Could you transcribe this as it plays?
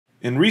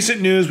In recent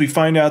news, we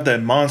find out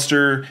that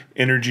Monster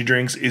Energy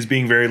Drinks is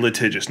being very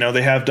litigious. Now,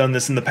 they have done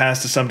this in the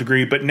past to some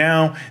degree, but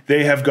now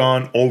they have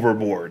gone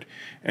overboard.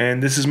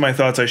 And this is my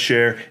thoughts I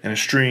share in a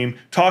stream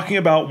talking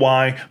about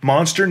why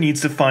Monster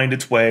needs to find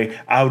its way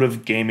out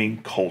of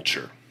gaming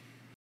culture.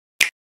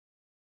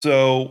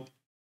 So,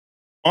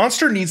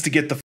 Monster needs to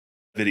get the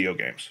video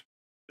games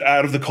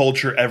out of the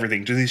culture,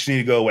 everything. They just need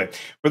to go away.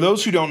 For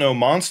those who don't know,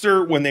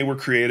 Monster, when they were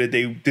created,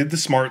 they did the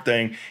smart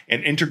thing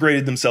and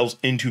integrated themselves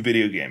into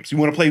video games. You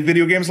want to play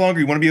video games longer?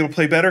 You want to be able to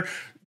play better?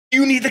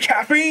 You need the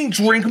caffeine.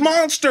 Drink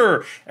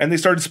Monster. And they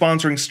started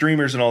sponsoring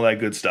streamers and all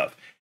that good stuff.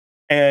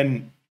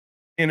 And,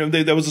 you know,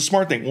 that was a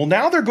smart thing. Well,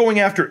 now they're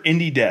going after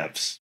indie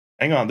devs.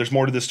 Hang on, there's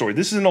more to this story.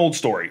 This is an old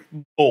story.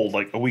 Old,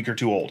 like a week or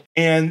two old.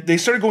 And they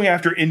started going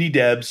after indie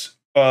devs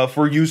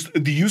for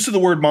the use of the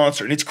word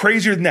monster. And it's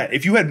crazier than that.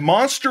 If you had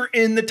monster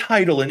in the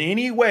title in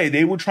any way,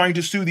 they were trying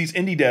to sue these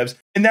indie devs,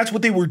 and that's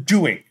what they were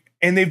doing.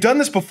 And they've done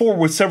this before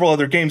with several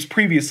other games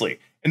previously.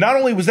 And not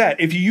only was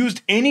that, if you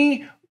used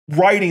any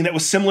writing that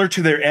was similar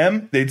to their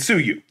M, they'd sue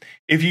you.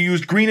 If you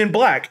used green and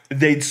black,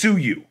 they'd sue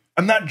you.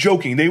 I'm not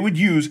joking. They would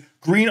use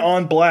green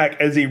on black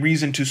as a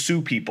reason to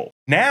sue people.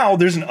 Now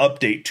there's an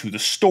update to the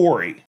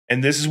story.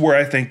 And this is where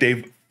I think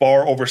they've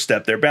far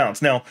overstepped their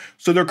bounds. Now,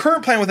 so their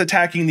current plan with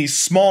attacking these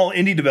small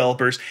indie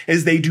developers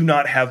is they do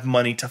not have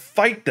money to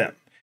fight them.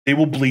 They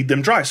will bleed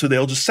them dry, so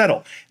they'll just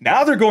settle.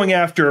 Now they're going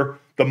after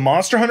the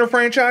Monster Hunter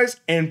franchise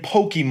and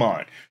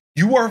Pokemon.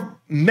 You are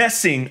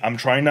messing, I'm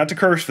trying not to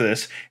curse for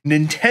this,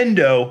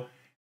 Nintendo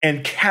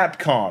and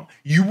Capcom.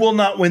 You will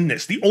not win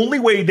this. The only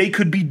way they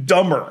could be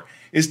dumber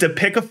is to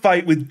pick a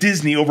fight with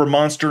Disney over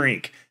Monster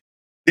Inc.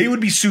 They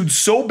would be sued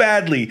so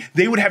badly,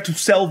 they would have to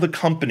sell the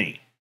company.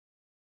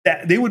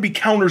 That they would be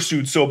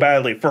countersued so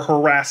badly for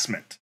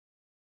harassment.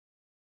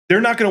 They're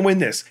not going to win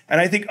this.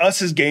 And I think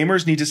us as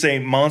gamers need to say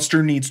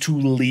Monster needs to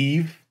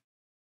leave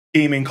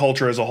gaming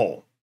culture as a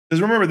whole.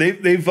 Because remember,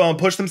 they've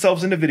pushed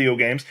themselves into video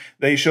games.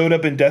 They showed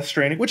up in Death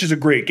Stranding, which is a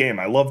great game.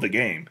 I love the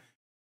game.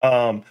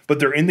 But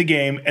they're in the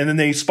game, and then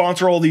they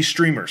sponsor all these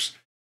streamers.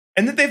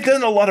 And then they've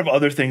done a lot of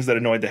other things that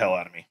annoyed the hell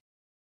out of me.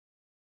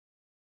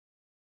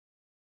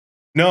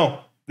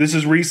 No, this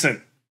is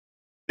recent.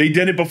 They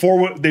did it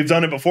before. They've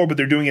done it before, but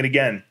they're doing it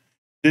again.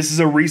 This is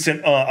a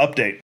recent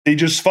update. They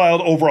just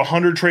filed over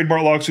 100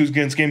 trademark lawsuits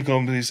against game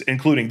companies,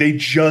 including. They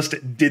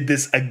just did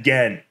this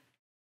again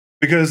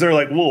because they're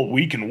like, well,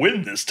 we can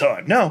win this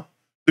time. No,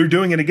 they're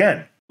doing it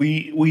again.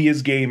 We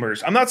as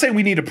gamers, I'm not saying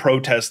we need to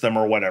protest them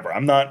or whatever.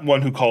 I'm not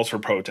one who calls for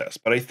protests,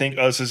 but I think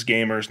us as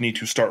gamers need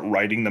to start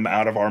writing them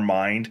out of our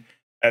mind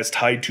as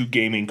tied to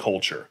gaming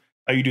culture.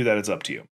 How you do that is up to you.